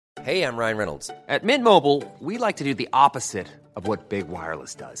Hey, I'm Ryan Reynolds. At Mint Mobile, we like to do the opposite of what Big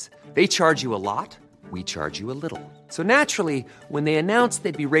Wireless does. They charge you a lot, we charge you a little. So naturally, when they announced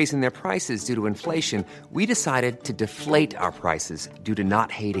they'd be raising their prices due to inflation, we decided to deflate our prices due to not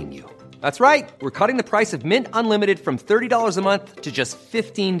hating you. That's right. We're cutting the price of Mint Unlimited from $30 a month to just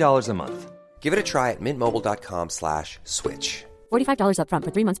 $15 a month. Give it a try at mintmobile.com/switch. $45 up front for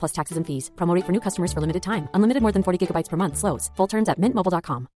 3 months plus taxes and fees. Promo rate for new customers for limited time. Unlimited more than 40 gigabytes per month. Slows full terms at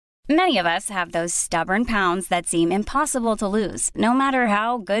mintmobile.com. Many of us have those stubborn pounds that seem impossible to lose, no matter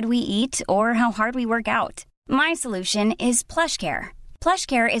how good we eat or how hard we work out. My solution is PlushCare.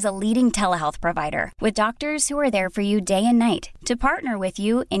 PlushCare is a leading telehealth provider with doctors who are there for you day and night to partner with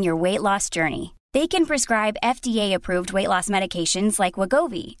you in your weight loss journey. They can prescribe FDA-approved weight loss medications like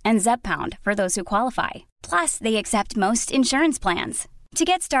Wegovy and Zepbound for those who qualify. Plus, they accept most insurance plans. To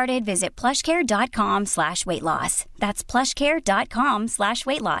get started, visit plushcare.com/weightloss. That's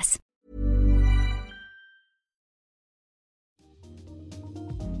plushcare.com/weightloss.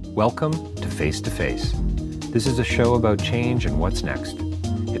 Welcome to Face to Face. This is a show about change and what's next.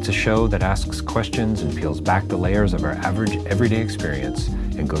 It's a show that asks questions and peels back the layers of our average everyday experience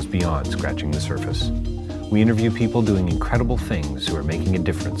and goes beyond scratching the surface. We interview people doing incredible things who are making a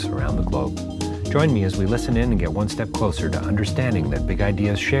difference around the globe. Join me as we listen in and get one step closer to understanding that big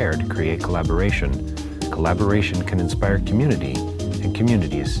ideas shared create collaboration. Collaboration can inspire community, and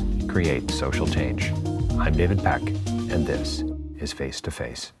communities create social change. I'm David Peck, and this is Face to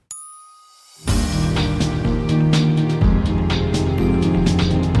Face.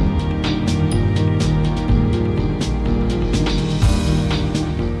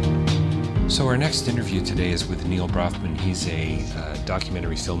 So our next interview today is with Neil Brofman. He's a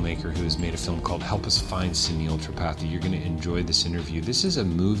documentary filmmaker who has made a film called Help Us Find Sunil Tripathi. You're going to enjoy this interview. This is a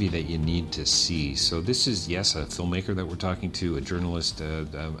movie that you need to see. So this is, yes, a filmmaker that we're talking to, a journalist,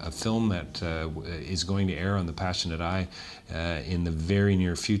 a film that is going to air on The Passionate Eye in the very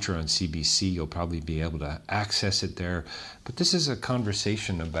near future on CBC. You'll probably be able to access it there. But this is a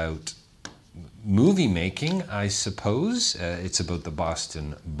conversation about movie making, I suppose. It's about the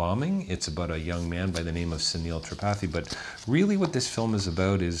Boston bombing. It's about a young man by the name of Sunil Tripathi. But really what this film is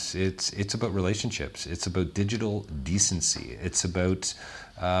about is it's about relationships. It's about digital decency. It's about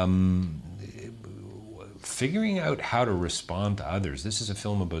figuring out how to respond to others. This is a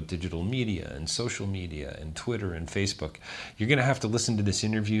film about digital media and social media and Twitter and Facebook. You're going to have to listen to this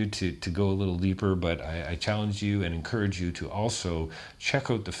interview to go a little deeper, but I challenge you and encourage you to also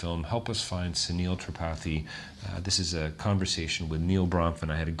check out the film, Help Us Find Sunil Tripathi. This is a conversation with Neil Brofman.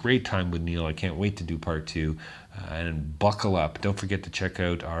 I had a great time with Neil. I can't wait to do part two. And buckle up. Don't forget to check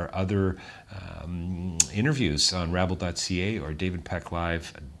out our other interviews on rabble.ca or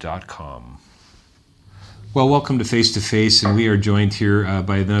davidpecklive.com. Well, welcome to Face, and we are joined here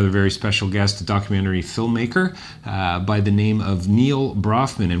by another very special guest, a documentary filmmaker by the name of Neil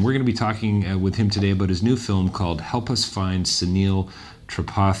Brofman, and we're going to be talking with him today about his new film called Help Us Find Sunil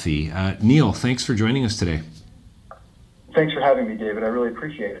Tripathi. Neil, thanks for joining us today. Thanks for having me, David. I really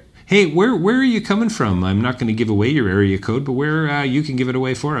appreciate it. Hey, where are you coming from? I'm not going to give away your area code, but where you can give it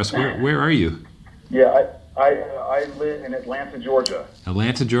away for us. Where are you? Yeah, I live in Atlanta, Georgia.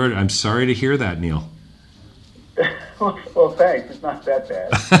 Atlanta, Georgia. I'm sorry to hear that, Neil. Well, thanks. It's not that bad.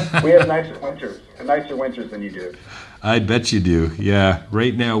 We have nicer winters than you do. I bet you do. Yeah.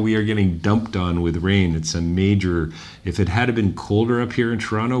 Right now we are getting dumped on with rain. It's a major. If it had been colder up here in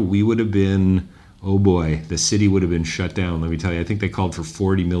Toronto, we would have been. Oh boy, the city would have been shut down. Let me tell you. I think they called for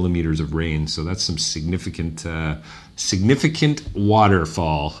 40 millimeters of rain. So that's some significant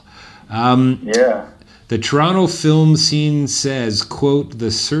waterfall. Yeah. The Toronto film scene says, quote,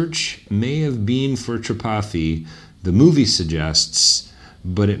 "The search may have been for Tripathi, the movie suggests,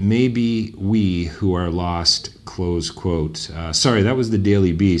 but it may be we who are lost," close quote. Sorry, that was the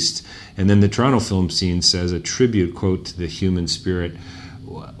Daily Beast. And then the Toronto film scene says, a tribute, quote, to the human spirit.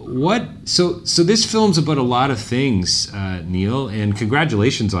 What? So this film's about a lot of things, Neil, and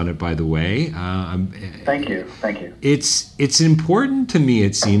congratulations on it, by the way. Thank you. It's important to me,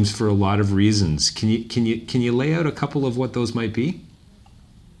 it seems, for a lot of reasons. Can you lay out a couple of what those might be?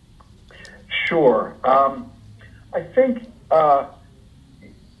 Sure. I think the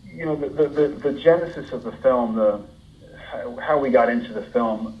genesis of the film, how we got into the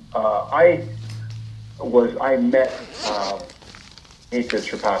film. I met Sangeeta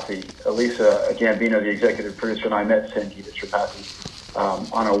Tripathi, Elisa Gambino, the executive producer, and I met Sangeeta Tripathi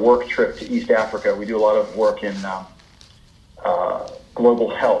on a work trip to East Africa. We do a lot of work in global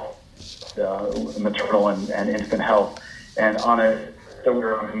health, maternal and infant health. And so we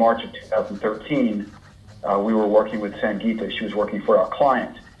were in March of 2013, we were working with Sangeeta. She was working for our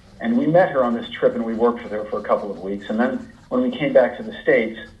client. And we met her on this trip, and we worked with her for a couple of weeks. And then when we came back to the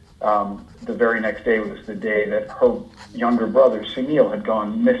States, the very next day was the day that her younger brother, Sunil, had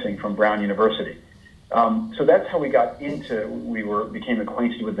gone missing from Brown University. So that's how we became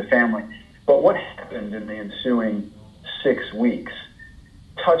acquainted with the family. But what happened in the ensuing 6 weeks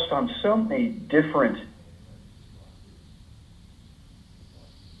touched on so many different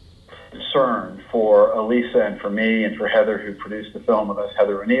concern for Elisa and for me and for Heather, who produced the film with us,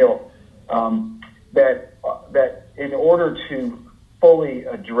 Heather O'Neill, that in order to fully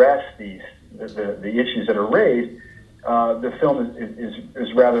address the issues that are raised, the film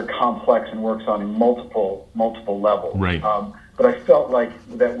is rather complex and works on multiple levels. Right. But I felt like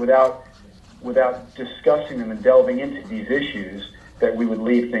that without discussing them and delving into these issues, that we would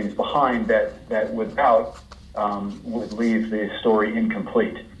leave things behind that without would leave the story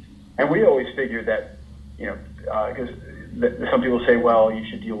incomplete. And we always figured that, because some people say, well, you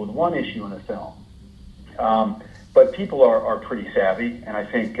should deal with one issue in a film. But people are pretty savvy, and I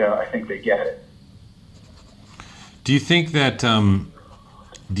think they get it. Do you think that?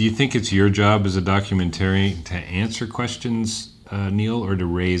 Do you think it's your job as a documentarian to answer questions, Neil, or to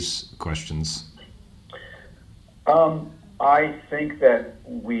raise questions? I think that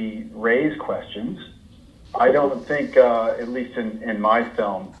we raise questions. I don't think, at least in my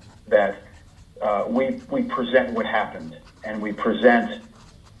film, that we present what happened, and we present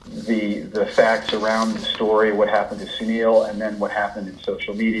the facts around the story, what happened to Sunil, and then what happened in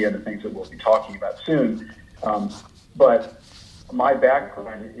social media, and the things that we'll be talking about soon. But my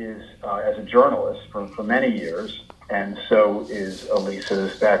background is as a journalist for many years, and so is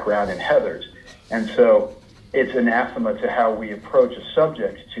Elisa's background and Heather's. And so it's anathema to how we approach a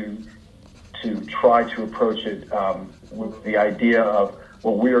subject to try to approach it with the idea of,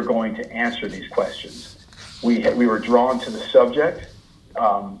 well, we are going to answer these questions. We were drawn to the subject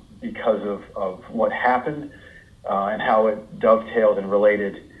because of what happened and how it dovetailed and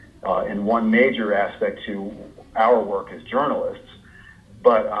related in one major aspect to our work as journalists.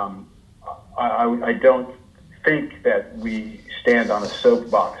 But I don't think that we stand on a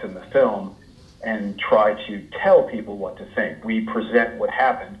soapbox in the film and try to tell people what to think. We present what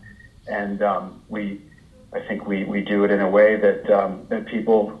happened, and I think we do it in a way that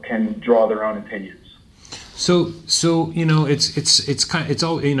people can draw their own opinions. So it's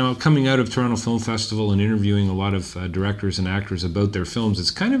all coming out of Toronto Film Festival and interviewing a lot of directors and actors about their films.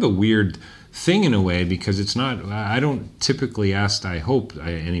 It's kind of a weird thing in a way, because it's not. I don't typically ask. I hope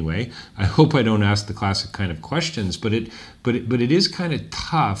I don't ask the classic kind of questions. But it is kind of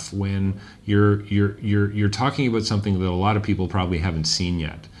tough when you're talking about something that a lot of people probably haven't seen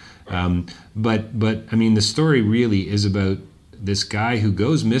yet. But I mean, the story really is about this guy who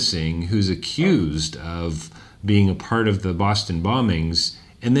goes missing, who's accused of being a part of the Boston bombings,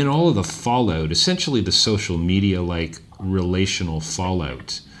 and then all of the fallout, essentially the social media-like relational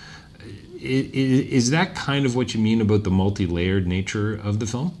fallout. Is that kind of what you mean about the multi-layered nature of the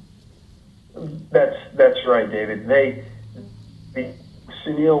film? That's right, David.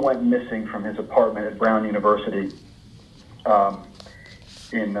 Sunil went missing from his apartment at Brown University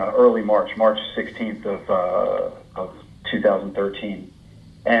in early March 16th of 2013,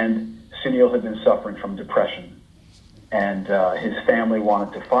 and Sunil had been suffering from depression, and his family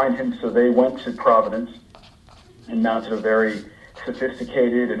wanted to find him, so they went to Providence and mounted a very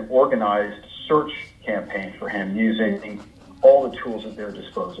sophisticated and organized search campaign for him, using all the tools at their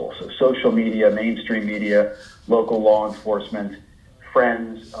disposal. So social media, mainstream media, local law enforcement,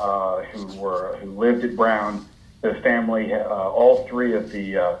 friends who lived at Brown. The family, all three of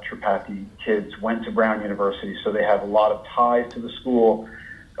the Tripathi kids went to Brown University, so they have a lot of ties to the school.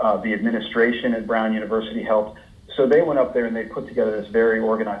 The administration at Brown University helped. So they went up there and they put together this very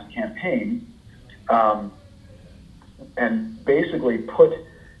organized campaign and basically put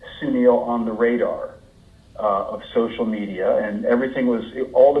Sunil on the radar of social media, and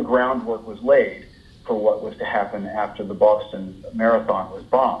all the groundwork was laid for what was to happen after the Boston Marathon was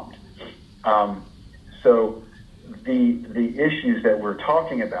bombed. So the issues that we're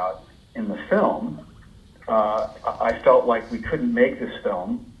talking about in the film, I felt like we couldn't make this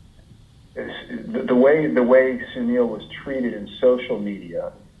film. The way Sunil was treated in social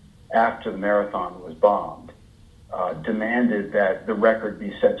media after the marathon was bombed demanded that the record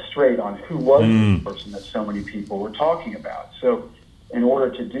be set straight on who was the person that so many people were talking about. So in order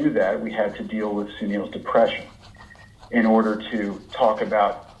to do that, we had to deal with Sunil's depression. In order to talk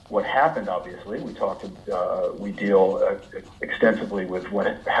about what happened, obviously, we deal extensively with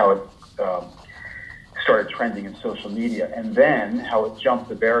how it started trending in social media, and then how it jumped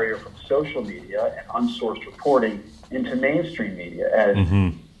the barrier from social media and unsourced reporting into mainstream media as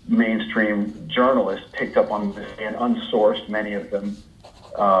mainstream journalists picked up on this and unsourced, many of them,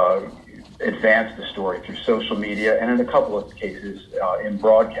 advanced the story through social media and in a couple of cases in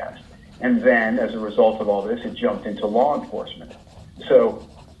broadcast. And then, as a result of all this, it jumped into law enforcement. So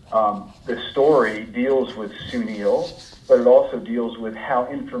the story deals with Sunil, but it also deals with how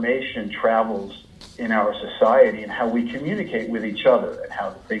information travels in our society and how we communicate with each other and how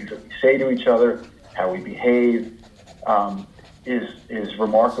the things that we say to each other, how we behave, is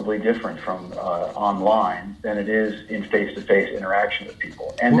remarkably different from online than it is in face-to-face interaction with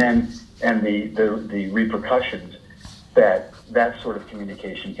people. And the repercussions that sort of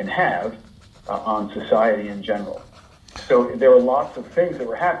communication can have on society in general. So there were lots of things that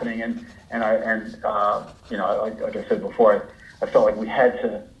were happening, and like I said before, I felt like we had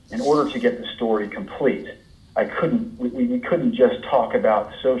to, in order to get the story complete, we couldn't just talk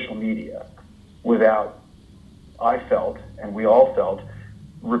about social media without, I felt, and we all felt,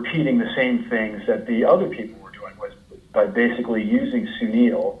 repeating the same things that the other people were doing, was by basically using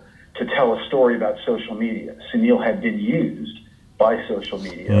Sunil to tell a story about social media. Sunil had been used by social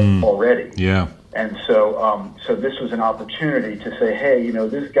media already. Yeah. And so this was an opportunity to say, hey,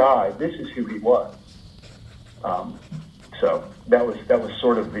 this guy, this is who he was. So that was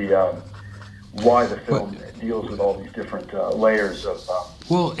sort of the why the film deals with all these different layers of.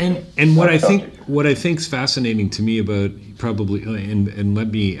 Well, and what I think's fascinating to me about probably, and let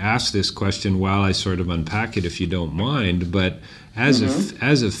me ask this question while I sort of unpack it, if you don't mind. But as a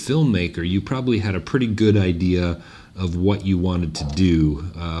filmmaker, you probably had a pretty good idea of what you wanted to do.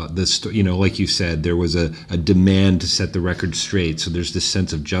 Like you said, there was a demand to set the record straight. So there's this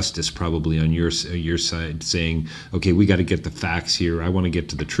sense of justice probably on your side, saying, okay, we got to get the facts here. I want to get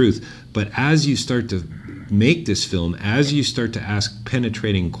to the truth. But as you start to make this film, as you start to ask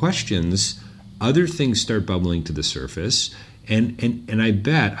penetrating questions, other things start bubbling to the surface. And I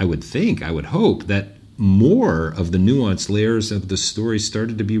would hope that more of the nuanced layers of the story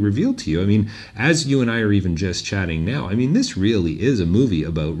started to be revealed to you. I mean, as you and I are even just chatting now, I mean, this really is a movie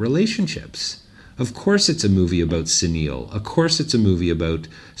about relationships. Of course it's a movie about Sunil. Of course it's a movie about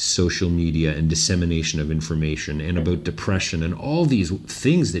social media and dissemination of information and about depression and all these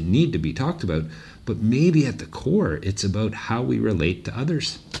things that need to be talked about. But maybe at the core, it's about how we relate to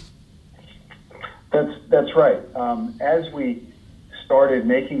others. That's right. As we started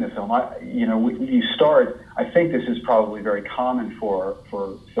making the film, I think this is probably very common for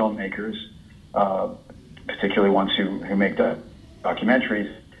filmmakers, particularly ones who make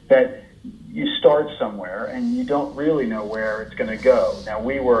documentaries, that you start somewhere and you don't really know where it's going to go. Now,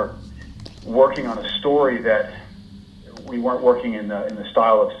 we were working on a story that we weren't working in the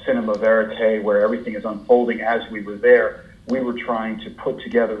style of cinema verite, where everything is unfolding as we were there. We were trying to put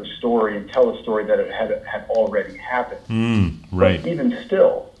together a story and tell a story that it had already happened. Right. But even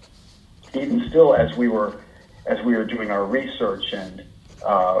still, as we were doing our research and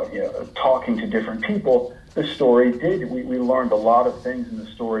talking to different people, the story we learned a lot of things, and the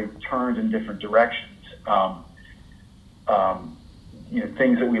story turned in different directions.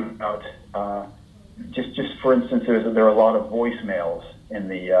 Things that we about just for instance, there are a lot of voicemails in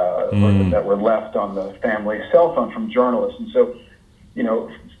the that were left on the family's cell phone from journalists, and so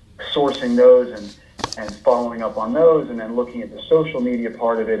sourcing those and following up on those, and then looking at the social media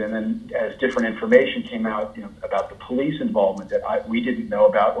part of it, and then as different information came out about the police involvement that we didn't know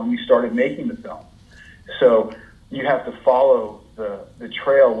about when we started making the film. So you have to follow the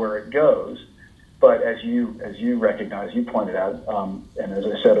trail where it goes, but as you recognize, you pointed out, and as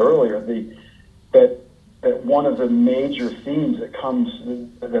I said earlier, that one of the major themes that comes,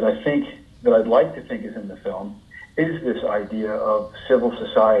 that I'd like to think is in the film, is this idea of civil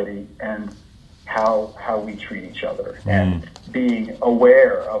society and how we treat each other, and being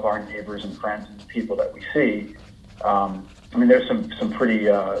aware of our neighbors and friends and the people that we see. There's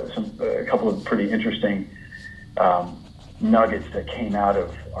a couple of pretty interesting nuggets that came out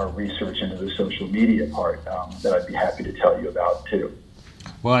of our research into the social media part that I'd be happy to tell you about too.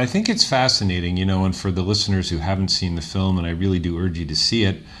 Well, I think it's fascinating, and for the listeners who haven't seen the film, and I really do urge you to see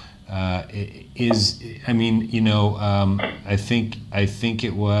it, I think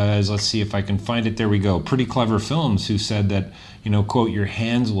it was, let's see if I can find it, there we go, Pretty Clever Films, who said that, quote, your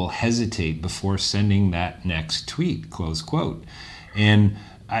hands will hesitate before sending that next tweet, close quote. And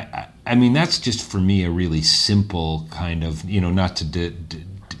I mean, that's just for me a really simple kind of, not to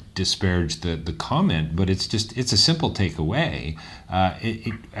disparage the comment, but it's a simple takeaway.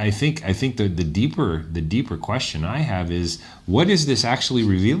 I think the deeper question I have is, what is this actually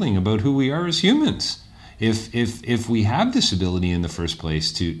revealing about who we are as humans? if we have this ability in the first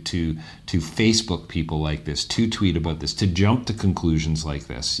place to Facebook people like this, to tweet about this, to jump to conclusions like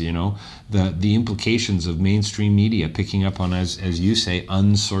this, the implications of mainstream media picking up on, as you say,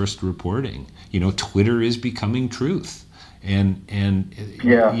 unsourced reporting. Twitter is becoming truth. And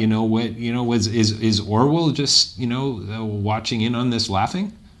yeah. Is Orwell just watching in on this,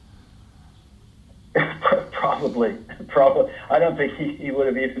 laughing? Probably. I don't think he would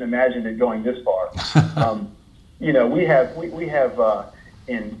have even imagined it going this far. We have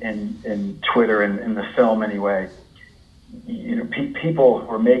in Twitter and in the film anyway. People who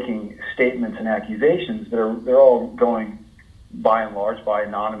are making statements and accusations they're all going by and large by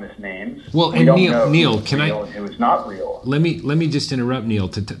anonymous names. Well, and Neil, can I? Who is not real? Let me just interrupt, Neil,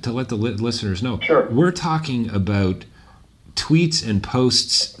 to let the listeners know. Sure. We're talking about tweets and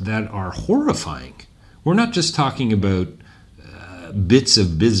posts that are horrifying. We're not just talking about bits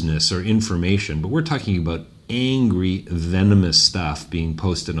of business or information, but we're talking about angry, venomous stuff being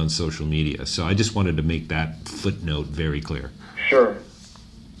posted on social media. So I just wanted to make that footnote very clear. Sure.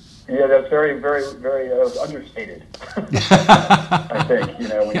 Yeah, that's very, very, very understated. I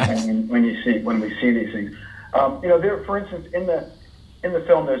think when we see these things. There, for instance, in the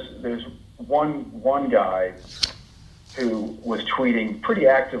film, there's one guy who was tweeting pretty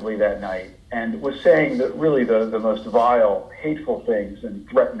actively that night and was saying that really the most vile, hateful things and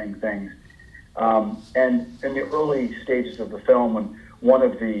threatening things. And in the early stages of the film, when one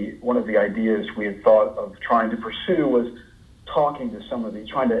of the ideas we had thought of trying to pursue was talking to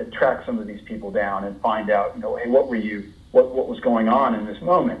trying to track some of these people down and find out, hey, what was going on in this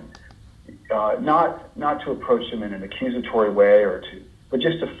moment? Not to approach them in an accusatory way but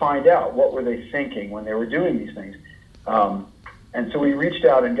just to find out what were they thinking when they were doing these things. And so we reached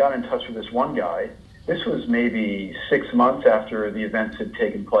out and got in touch with this one guy. This was maybe 6 months after the events had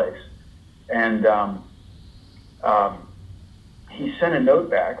taken place. And he sent a note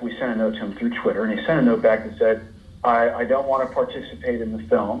back. We sent a note to him through Twitter, and he sent a note back that said, I don't want to participate in the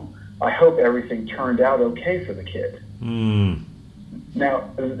film. I hope everything turned out okay for the kid. Mm. Now,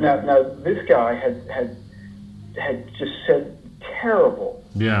 this guy had just said terrible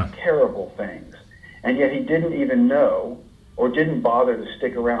things, and yet he didn't even know or didn't bother to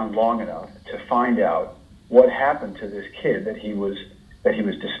stick around long enough to find out what happened to this kid that he was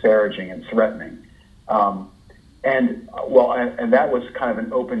disparaging and threatening. And that was kind of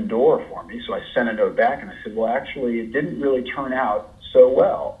an open door for me. So I sent a note back and I said, well, actually, it didn't really turn out so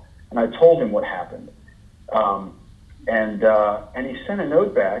well. And I told him what happened. And he sent a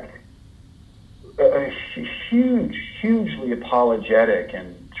note back, hugely apologetic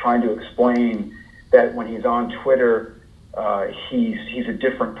and trying to explain that when he's on Twitter, he's a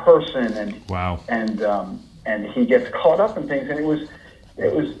different person, and wow. And he gets caught up in things, and it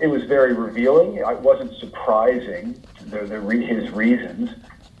was very revealing. It wasn't surprising his reasons,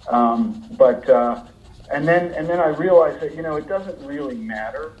 and then I realized that it doesn't really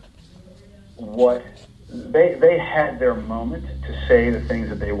matter what they had their moment to say the things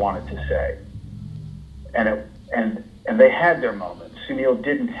that they wanted to say, and they had their moment. Sunil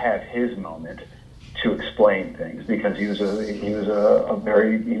didn't have his moment to explain things because he was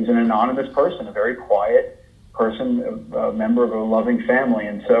an anonymous person, a very quiet person, a member of a loving family,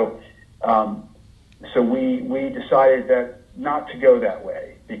 and so we decided that not to go that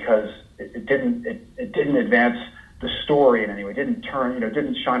way because it didn't advance the story in any way. It didn't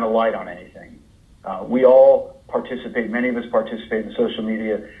shine a light on anything. We all participate. Many of us participate in social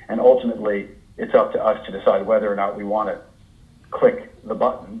media, and ultimately, it's up to us to decide whether or not we want to click the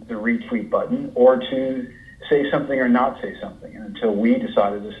button, the retweet button, or to say something or not say something. And until we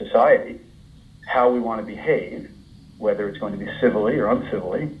decide as a society how we want to behave, whether it's going to be civilly or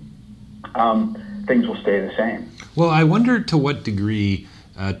uncivilly, things will stay the same. Well, I wonder to what degree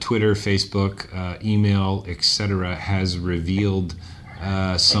Twitter, Facebook, email, etc. has revealed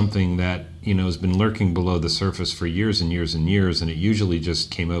something that has been lurking below the surface for years and years and years, and it usually just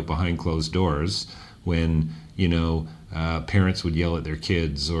came out behind closed doors when parents would yell at their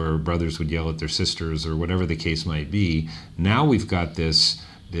kids or brothers would yell at their sisters or whatever the case might be. Now we've got this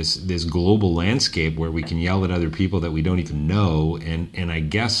global landscape where we can yell at other people that we don't even know and I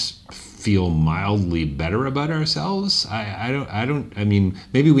guess feel mildly better about ourselves. I mean,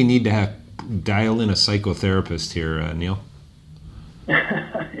 maybe we need to dial in a psychotherapist here, Neil.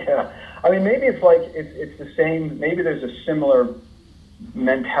 Yeah. I mean, maybe it's the same. Maybe there's a similar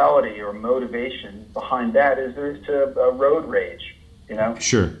mentality or motivation behind that as there is to road rage.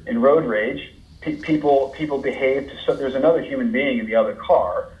 Sure. In road rage, people behave so there's another human being in the other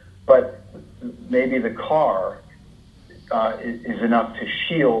car, but maybe the car is enough to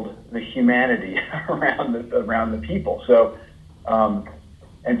shield the humanity around the people. So,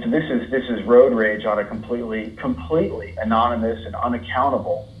 and so this is road rage on a completely anonymous and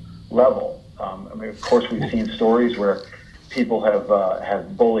unaccountable level. I mean, of course, we've seen stories where people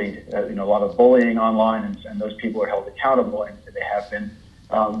have bullied, a lot of bullying online, and those people are held accountable, and they have been.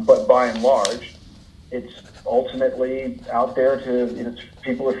 But by and large, it's ultimately out there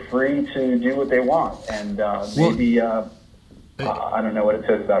people are free to do what they want, and maybe I don't know what it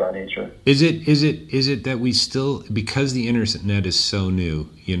says about our nature. Is it that we still, because the internet is so new,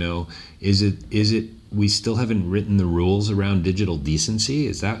 is it we still haven't written the rules around digital decency?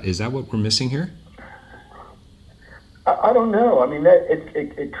 Is that what we're missing here? I don't know. I mean,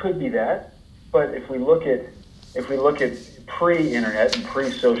 it could be that, but if we look at pre-internet and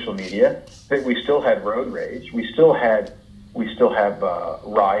pre-social media, that we still had road rage. We still have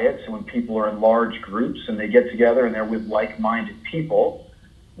riots, and when people are in large groups and they get together and they're with like-minded people,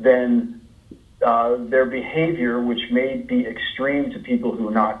 then their behavior, which may be extreme to people who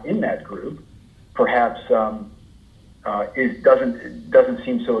are not in that group, perhaps doesn't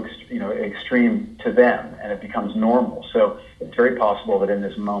seem so extreme to them, and it becomes normal. So it's very possible that in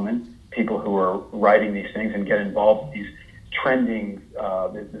this moment, people who are writing these things and get involved in these trending,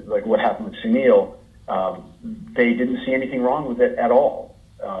 like what happened with Sunil, they didn't see anything wrong with it at all.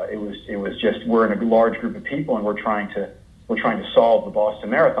 It was just, we're in a large group of people and we're trying to solve the Boston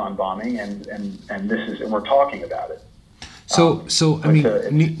Marathon bombing, and we're talking about it. So I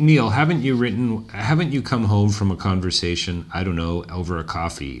mean, Neil, haven't you come home from a conversation, I don't know, over a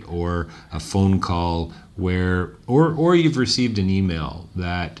coffee or a phone call or you've received an email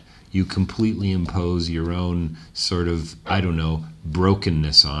that you completely impose your own sort of, I don't know,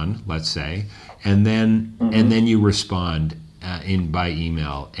 brokenness on, let's say, and then you respond by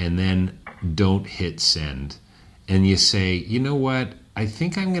email, and then don't hit send, and you say, you know what, I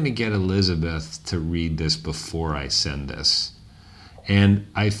think I'm going to get Elizabeth to read this before I send this. And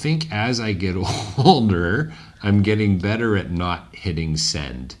I think as I get older, I'm getting better at not hitting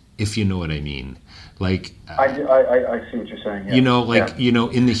send, if you know what I mean. Like I see what you're saying. Yeah.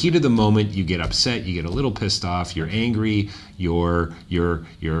 In the heat of the moment, you get upset, you get a little pissed off, you're angry, your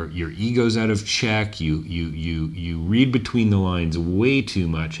ego's out of check. You read between the lines way too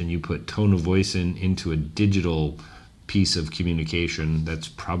much, and you put tone of voice into a digital piece of communication that's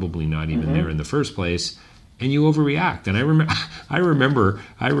probably not even there in the first place, and you overreact. And I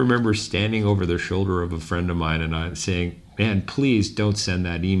remember standing over the shoulder of a friend of mine and I'm saying, man, please don't send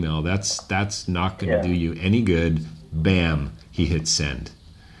that email. That's not going to do you any good. Bam, he hit send.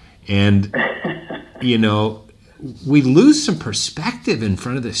 And, we lose some perspective in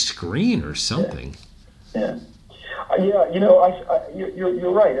front of the screen or something. Yeah.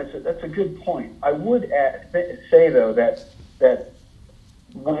 You're right. That's a good point. I would say, though, that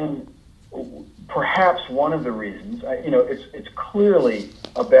when perhaps one of the reasons, it's clearly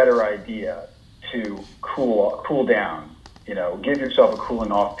a better idea to cool down. Give yourself a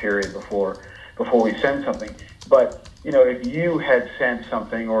cooling off period before we send something. But if you had sent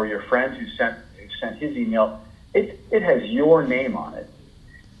something, or your friend who sent his email, it has your name on it,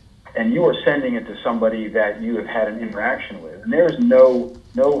 and you are sending it to somebody that you have had an interaction with, and there's no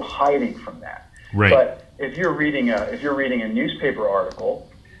hiding from that. Right. But if you're reading a newspaper article,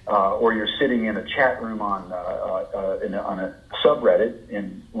 or you're sitting in a chat room on a subreddit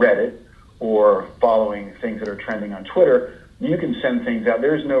in Reddit, or following things that are trending on Twitter, you can send things out.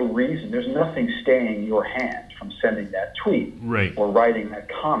 There's nothing staying your hand from sending that tweet, right, or writing that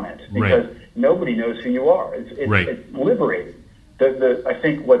comment, because nobody knows who you are. It's liberating. I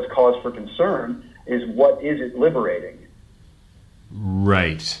think what's cause for concern is, what is it liberating?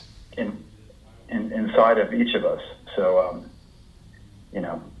 Right. Inside of each of us. So,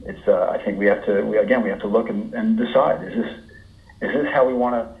 it's. I think we have to look and decide: is this how we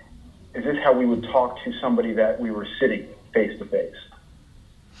want to? Is this how we would talk to somebody that we were sitting face to face?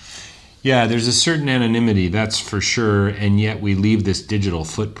 Yeah, there's a certain anonymity, that's for sure, and yet we leave this digital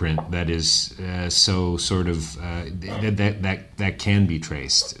footprint that is so sort of that can be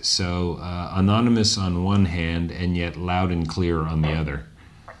traced. So anonymous on one hand, and yet loud and clear on the other.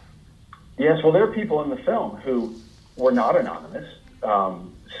 Yes, well, there are people in the film who were not anonymous.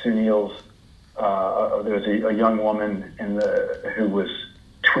 Sunil's there was a young woman who was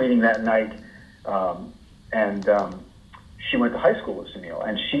tweeting that night, and she went to high school with Sunil,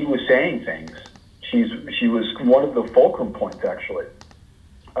 and she was saying things. She was one of the fulcrum points, actually,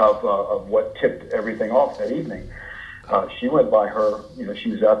 of what tipped everything off that evening. She went by her, she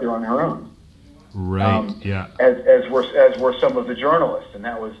was out there on her own. Right. Yeah. As were some of the journalists, and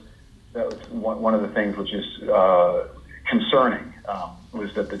that was one of the things which is concerning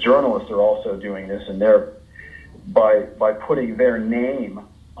was that the journalists are also doing this, and they're by putting their name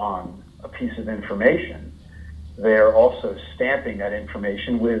on a piece of information, they're also stamping that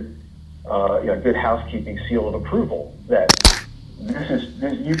information with good housekeeping seal of approval that this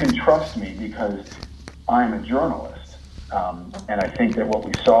you can trust me because I'm a journalist. And I think that what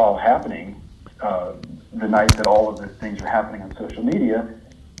we saw happening the night that all of the things are happening on social media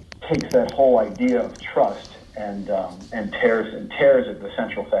takes that whole idea of trust and tears at the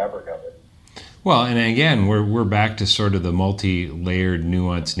central fabric of it. Well, and again, we're back to sort of the multi-layered,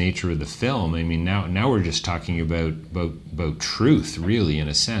 nuanced nature of the film. I mean, now we're just talking about truth, really, in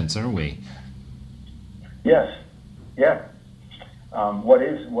a sense, aren't we? Yes. Yeah. What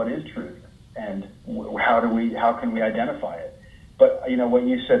is truth, and how can we identify it? But what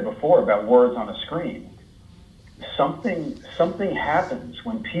you said before about words on a screen, something happens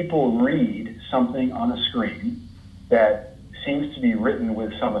when people read something on a screen that seems to be written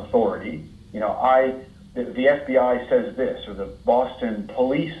with some authority. The FBI says this, or the Boston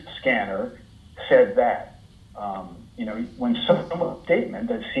police scanner said that. When someone's statement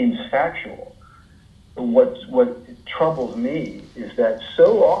that seems factual, what troubles me is that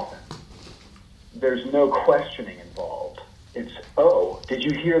so often there's no questioning involved. It's, oh, did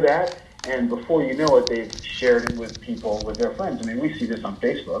you hear that? And before you know it, they've shared it with people, with their friends. I mean, we see this on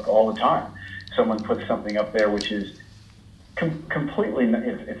Facebook all the time. Someone puts something up there which is completely,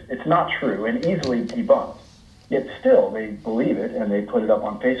 it's not true and easily debunked. Yet still, they believe it and they put it up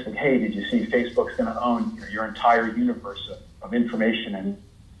on Facebook. Hey, did you see Facebook's going to own your entire universe of information, and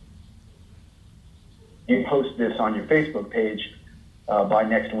you post this on your Facebook page by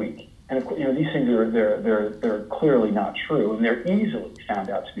next week? And of course, these things they're clearly not true, and they're easily found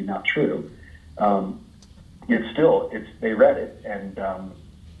out to be not true. Yet still, they read it, and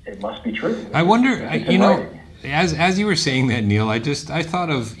it must be true. I wonder, as you were saying that, Neil, I thought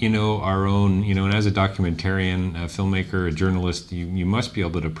of our own, and as a documentarian, a filmmaker, a journalist, you must be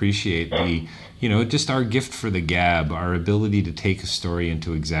able to appreciate the just our gift for the gab, our ability to take a story and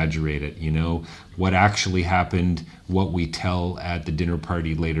to exaggerate it. What actually happened, what we tell at the dinner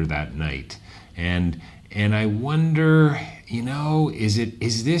party later that night, and I wonder, is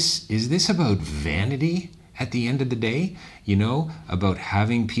this about vanity? At the end of the day, about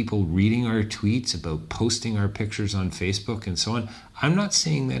having people reading our tweets, about posting our pictures on Facebook and so on. I'm not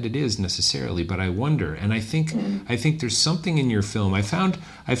saying that it is necessarily, but I wonder, and I think there's something in your film. I found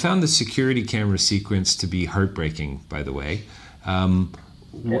the security camera sequence to be heartbreaking, by the way.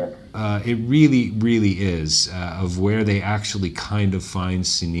 It really, really is, of where they actually kind of find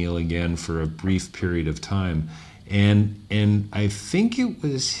Sunil again for a brief period of time, and I think it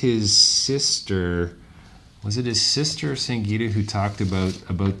was his sister. Was it his sister, Sangeeta, who talked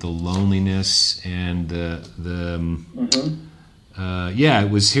about the loneliness and it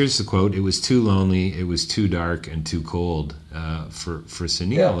was, here's the quote, "It was too lonely, it was too dark and too cold for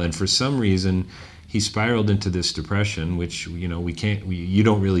Sunil." Yeah. And for some reason, he spiraled into this depression, which, you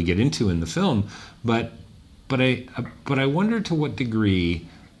don't really get into in the film. But I wonder to what degree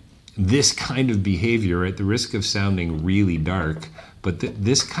this kind of behavior, at the risk of sounding really dark, but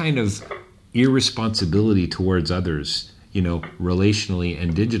this kind of irresponsibility towards others, relationally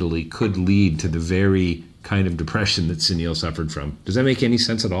and digitally, could lead to the very kind of depression that Sunil suffered from. Does that make any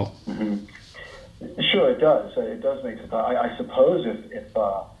sense at all? Mm-hmm. Sure, it does. It does make sense. I suppose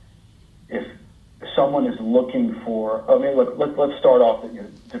if someone is looking for, let's start off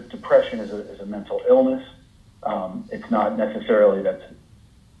that depression is a mental illness. It's not necessarily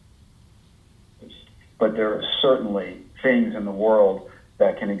but there are certainly things in the world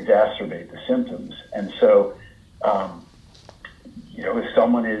that can exacerbate the symptoms. And so, if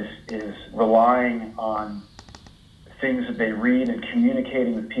someone is relying on things that they read and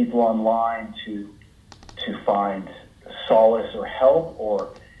communicating with people online to find solace or help,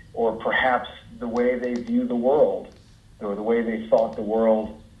 or perhaps the way they view the world, or the way they thought the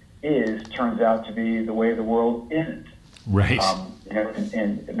world is, turns out to be the way the world isn't. Right.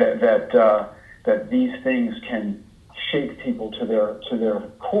 And that these things can shake people to their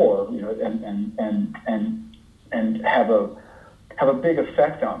core, and have a big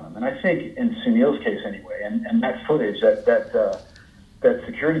effect on them. And I think in Sunil's case anyway, and that footage, that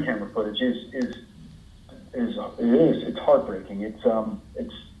security camera footage is heartbreaking.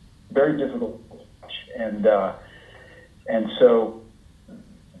 It's very difficult to watch, and so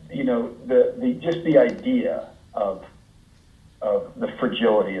the idea of the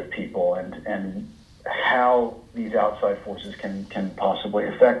fragility of people and how these outside forces can possibly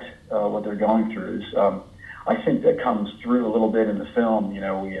affect what they're going through is, I think that comes through a little bit in the film.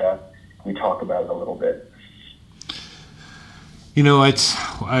 We talk about it a little bit.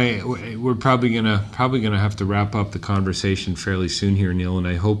 We're probably gonna have to wrap up the conversation fairly soon here, Neil, and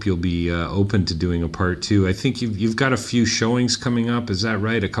I hope you'll be open to doing a part 2. I think you've got a few showings coming up. Is that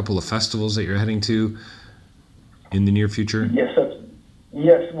right? A couple of festivals that you're heading to in the near future? Yes.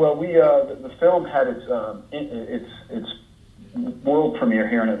 Well, the film had its world premiere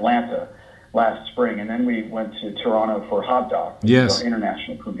here in Atlanta last spring, and then we went to Toronto for Hot Doc, our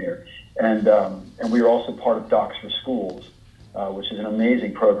international premiere, and we were also part of Docs for Schools, which is an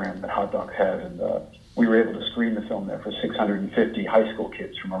amazing program that Hot Doc has, and we were able to screen the film there for 650 high school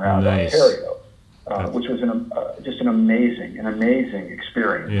kids from around Ontario, which was just an amazing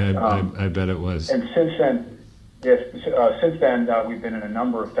experience. Yeah, I bet it was. And since then, we've been in a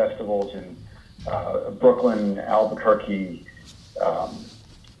number of festivals in Brooklyn, Albuquerque,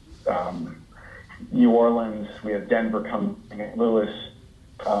 New Orleans. We have Denver coming, Lewis.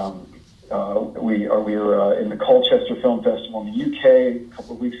 We were in the Colchester Film Festival in the UK a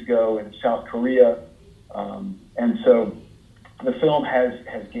couple of weeks ago, in South Korea, and so the film has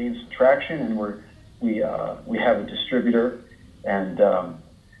gained some traction, and we have a distributor, and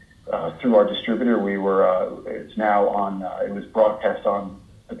through our distributor, it's now on. It was broadcast on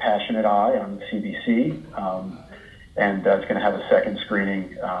The Passionate Eye on CBC, and it's going to have a second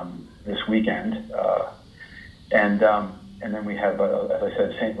screening this weekend, and then we have, as I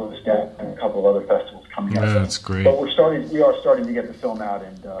said, St. Louis Deaf and a couple of other festivals coming up. Yeah, that's great. But we are starting to get the film out,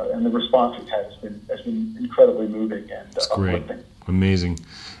 and the response we've had has been incredibly moving and uplifting. Great, amazing.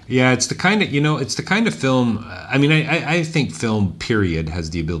 Yeah, it's the kind of film. I mean, I think film, period,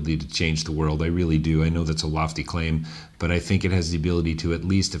 has the ability to change the world. I really do. I know that's a lofty claim, but I think it has the ability to, at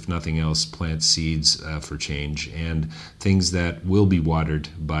least if nothing else, plant seeds for change, and things that will be watered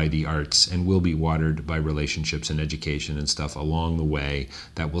by the arts and will be watered by relationships and education and stuff along the way,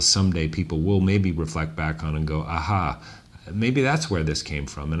 that will someday people will maybe reflect back on and go, aha, maybe that's where this came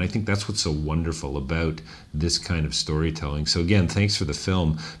from. And I think that's what's so wonderful about this kind of storytelling. So again, thanks for the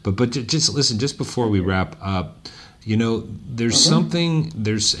film. But just listen, just before we wrap up, there's something,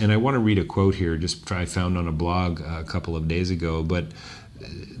 and I want to read a quote here, I found on a blog a couple of days ago, but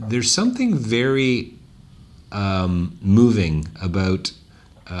there's something very moving about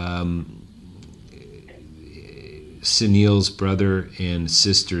Sunil's brother and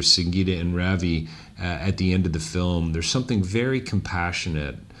sister, Sangeeta and Ravi, at the end of the film. There's something very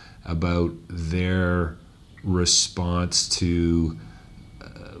compassionate about their response to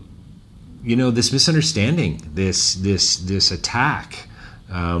this misunderstanding, this attack,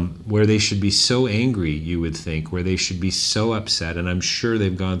 where they should be so angry, you would think, where they should be so upset, and I'm sure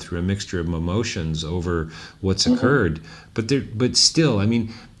they've gone through a mixture of emotions over what's occurred. But still, I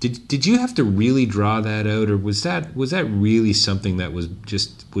mean, did you have to really draw that out, or was that really something that was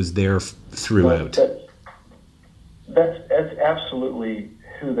there throughout? That's absolutely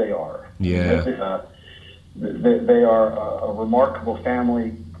who they are. Yeah. They are a remarkable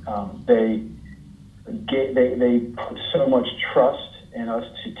family. They put so much trust in us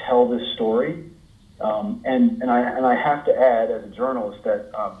to tell this story, and I have to add, as a journalist,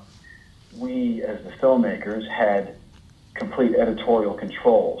 that we, as the filmmakers, had complete editorial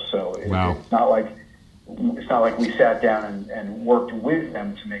control. So it's not like we sat down and worked with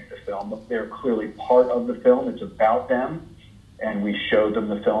them to make the film. They're clearly part of the film. It's about them, and we showed them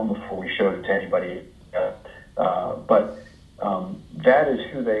the film before we showed it to anybody. But that is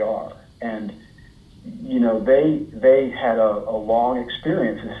who they are, and they had a long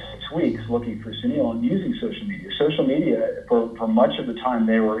experience, 6 weeks, looking for Sunil and using social media. Social media, for much of the time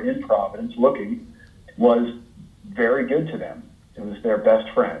they were in Providence looking, was very good to them. It was their best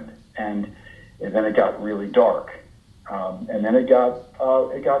friend, and then it got really dark, and then it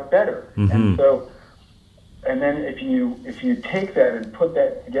got better, and so. And then if you take that and put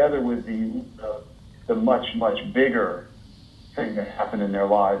that together with the much bigger thing that happened in their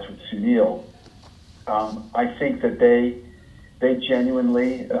lives with Sunil, I think that they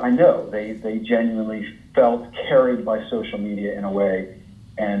genuinely, I know they genuinely felt carried by social media in a way,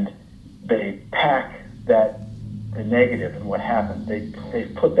 and they pack the negative and what happened. They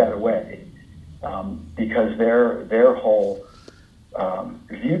put that away because their whole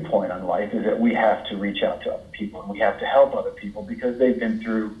viewpoint on life is that we have to reach out to other people and we have to help other people because they've been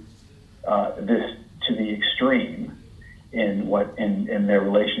through this to the extreme in their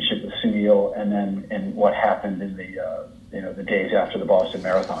relationship with Sunil, and then in what happened in the days after the Boston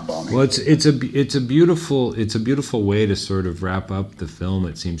Marathon bombing. Well, it's a beautiful way to sort of wrap up the film.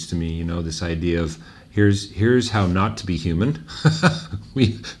 It seems to me, this idea of here's how not to be human.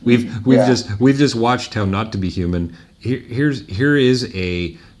 we've just watched how not to be human. Here is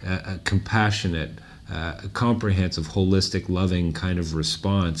a compassionate comprehensive, holistic, loving kind of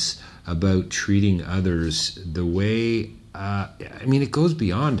response about treating others the way. I mean, it goes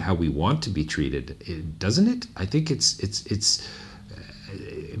beyond how we want to be treated, doesn't it? I think it's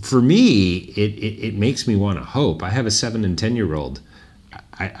for me, it makes me want to hope. I have a 7 and 10-year-old.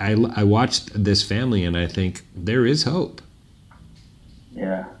 I watched this family and I think there is hope.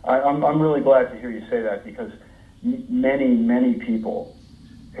 Yeah, I'm really glad to hear you say that, because many people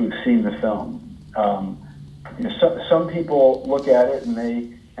who've seen the film, some people look at it and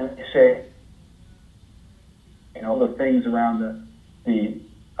they say, the things around the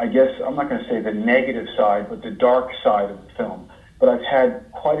I guess I'm not going to say the negative side, but the dark side of the film. But I've had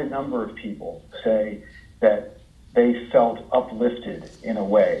quite a number of people say that they felt uplifted in a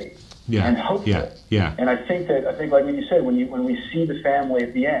way and hopeful. Yeah. And I think like you said, when we see the family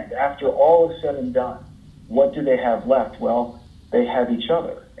at the end, after all is said and done, what do they have left? Well, they have each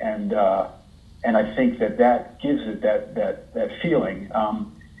other, and I think that gives it that feeling.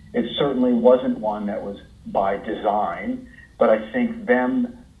 It certainly wasn't one that was by design, but I think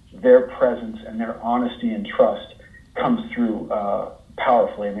their presence and their honesty and trust comes through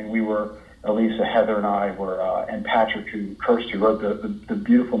powerfully. I mean, Elisa, Heather, and I were, and Patrick, who wrote the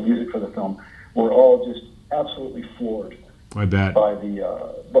beautiful music for the film, were all just absolutely floored. I bet. By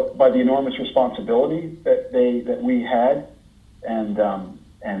the enormous responsibility that we had, and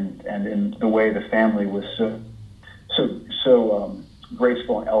in the way the family was so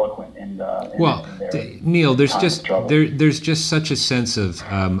graceful and eloquent in their Neil, there's just trouble. there's just such a sense of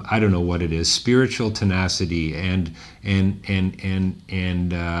I don't know what it is, spiritual tenacity and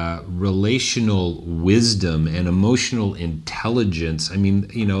relational wisdom and emotional intelligence. I mean,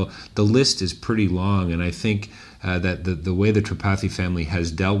 the list is pretty long, and I think that the way the Tripathi family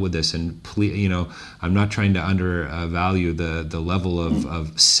has dealt with this, and I'm not trying to undervalue the level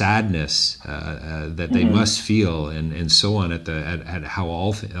of sadness that they must feel, and so on at how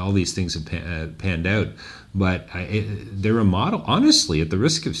all these things have panned out. But they're a model. Honestly, at the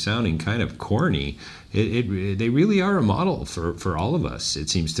risk of sounding kind of corny, they really are a model for all of us. It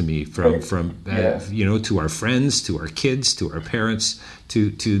seems to me, from to our friends, to our kids, to our parents,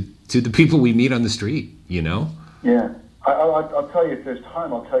 to the people we meet on the street. Yeah, I'll tell you, if there's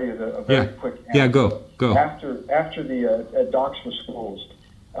time, I'll tell you a very quick answer. Yeah, go. After the at Docs for Schools,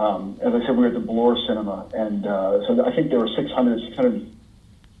 as I said, we were at the Bloor Cinema, and so I think there were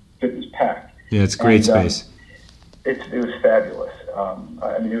 650 packed. Yeah, it's a great space. It was fabulous.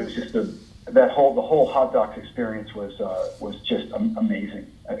 I mean, it was just the whole Hot Docs experience was just amazing.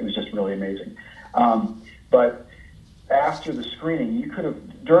 It was just really amazing. But after the screening,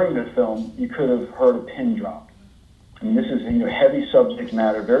 during the film, you could have heard a pin drop. I mean, this is heavy subject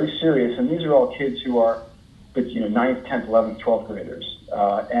matter, very serious, and these are all kids who are 9th, 10th, 11th, 12th graders.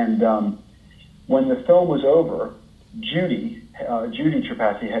 And when the film was over, Judy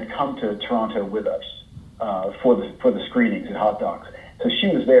Tripathi had come to Toronto with us for the screenings at Hot Docs. So she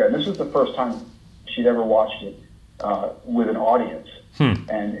was there, and this was the first time she'd ever watched it with an audience.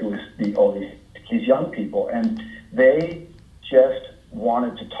 And it was these young people, and they just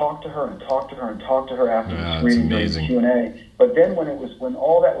wanted to talk to her after the screening during the Q&A. But then when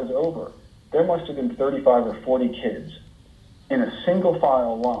all that was over, there must have been 35 or 40 kids in a single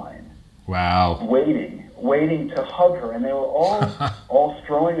file line. Wow. Waiting to hug her, and they were all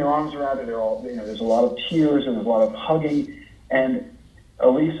throwing their arms around her. They're all, there's a lot of tears and there's a lot of hugging, and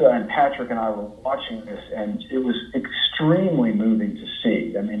Elisa and Patrick and I were watching this, and it was extremely moving to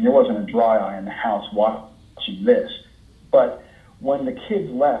see. I mean, there wasn't a dry eye in the house watching this. But when the kids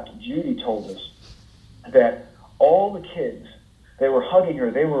left, Judy told us that all the kids, they were hugging her,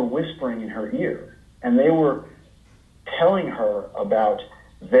 they were whispering in her ear, and they were telling her about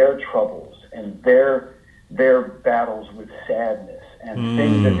their troubles and their battles with sadness and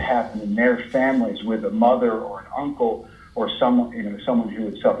things that happened in their families with a mother or an uncle or someone who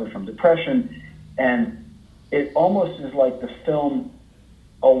had suffered from depression. And it almost is like the film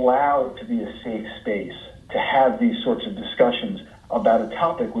allowed to be a safe space to have these sorts of discussions about a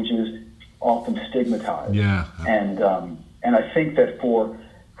topic which is often stigmatized. Yeah. And I think that for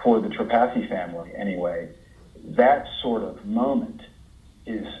the Tripathi family anyway, that sort of moment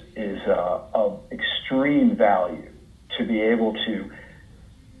is of extreme value, to be able to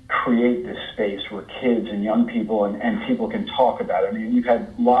create this space where kids and young people and people can talk about it. I mean, we've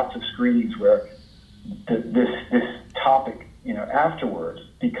had lots of screenings where this topic, afterwards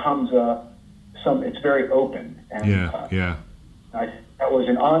becomes it's very open. And, that was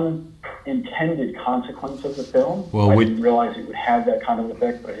an intended consequence of the film. Well, I didn't realize it would have that kind of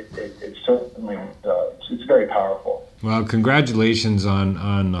effect, but it certainly does. It's very powerful. Well, congratulations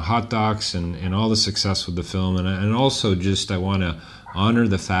on the hot docs and all the success with the film. And also just I want to honor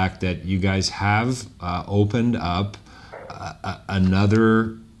the fact that you guys have opened up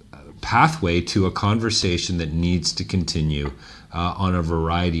another pathway to a conversation that needs to continue on a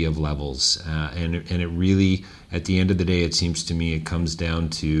variety of levels. And it really, at the end of the day, it seems to me it comes down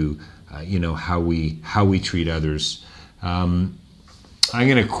to how we treat others. I'm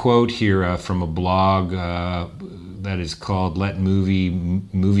going to quote here from a blog that is called Let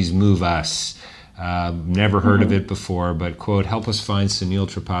Movies Move Us. Never heard of it before, but quote, "Help Us Find Sunil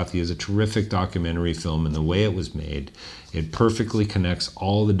Tripathi is a terrific documentary film, and the way it was made, it perfectly connects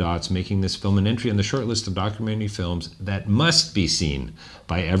all the dots, making this film an entry on the short list of documentary films that must be seen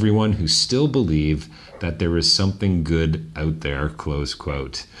by everyone who still believe that there is something good out there," close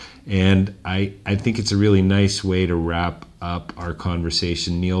quote. And I think it's a really nice way to wrap up our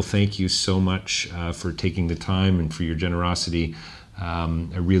conversation. Neil, thank you so much for taking the time and for your generosity.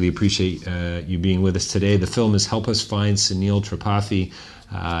 I really appreciate you being with us today. The film is Help Us Find Sunil Tripathi.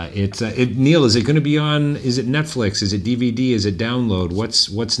 Neil, is it going to be on? Is it Netflix? Is it DVD? Is it download?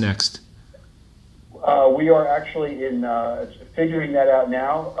 What's next? We are actually figuring that out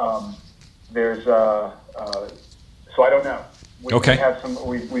now. So I don't know. Okay.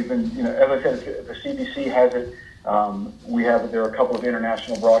 We've been, as I said, the CBC has it. There are a couple of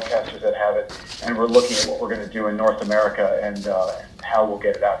international broadcasters that have it, and we're looking at what we're going to do in North America and how we'll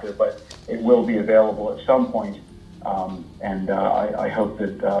get it out there. But it will be available at some point, and I hope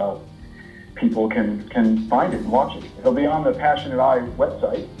that people can find it and watch it. It'll be on the Passionate Eye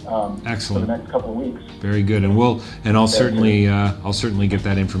website. Excellent. For the next couple of weeks. Very good, and I'll certainly get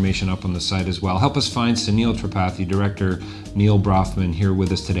that information up on the site as well. Help Us Find Sunil Tripathi, director Neil Brofman, here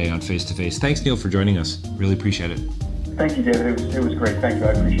with us today on Face to Face. Thanks, Neil, for joining us. Really appreciate it. Thank you, David. It was great. Thank you.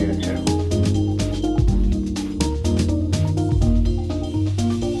 I appreciate it too.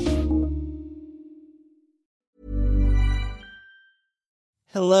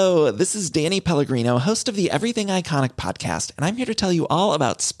 Hello, this is Danny Pellegrino, host of the Everything Iconic podcast, and I'm here to tell you all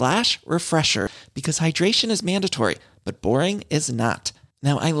about Splash Refresher, because hydration is mandatory, but boring is not.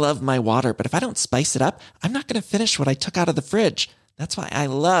 Now, I love my water, but if I don't spice it up, I'm not going to finish what I took out of the fridge. That's why I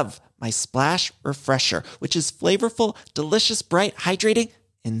love my Splash Refresher, which is flavorful, delicious, bright, hydrating,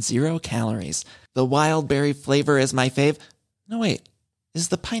 and 0 calories. The wild berry flavor is my fave. No, wait, is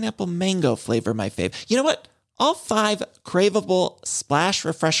the pineapple mango flavor my fave? You know what? All 5 craveable Splash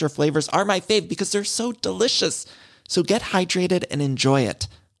Refresher flavors are my fave because they're so delicious. So get hydrated and enjoy it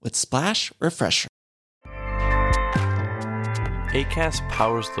with Splash Refresher. Acast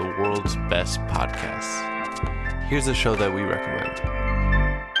powers the world's best podcasts. Here's a show that we recommend.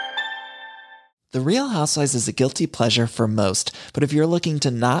 The Real Housewives is a guilty pleasure for most, but if you're looking to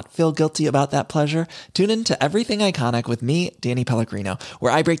not feel guilty about that pleasure, tune in to Everything Iconic with me, Danny Pellegrino,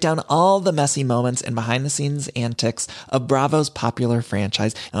 where I break down all the messy moments and behind-the-scenes antics of Bravo's popular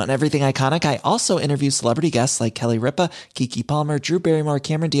franchise. And on Everything Iconic, I also interview celebrity guests like Kelly Ripa, Keke Palmer, Drew Barrymore,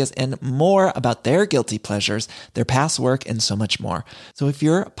 Cameron Diaz, and more about their guilty pleasures, their past work, and so much more. So if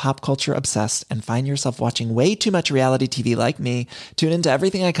you're pop culture obsessed and find yourself watching way too much reality TV like me, tune in to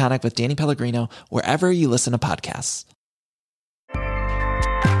Everything Iconic with Danny Pellegrino, wherever you listen to podcasts.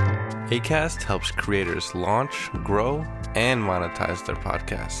 Acast helps creators launch, grow, and monetize their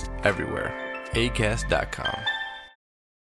podcasts everywhere. Acast.com.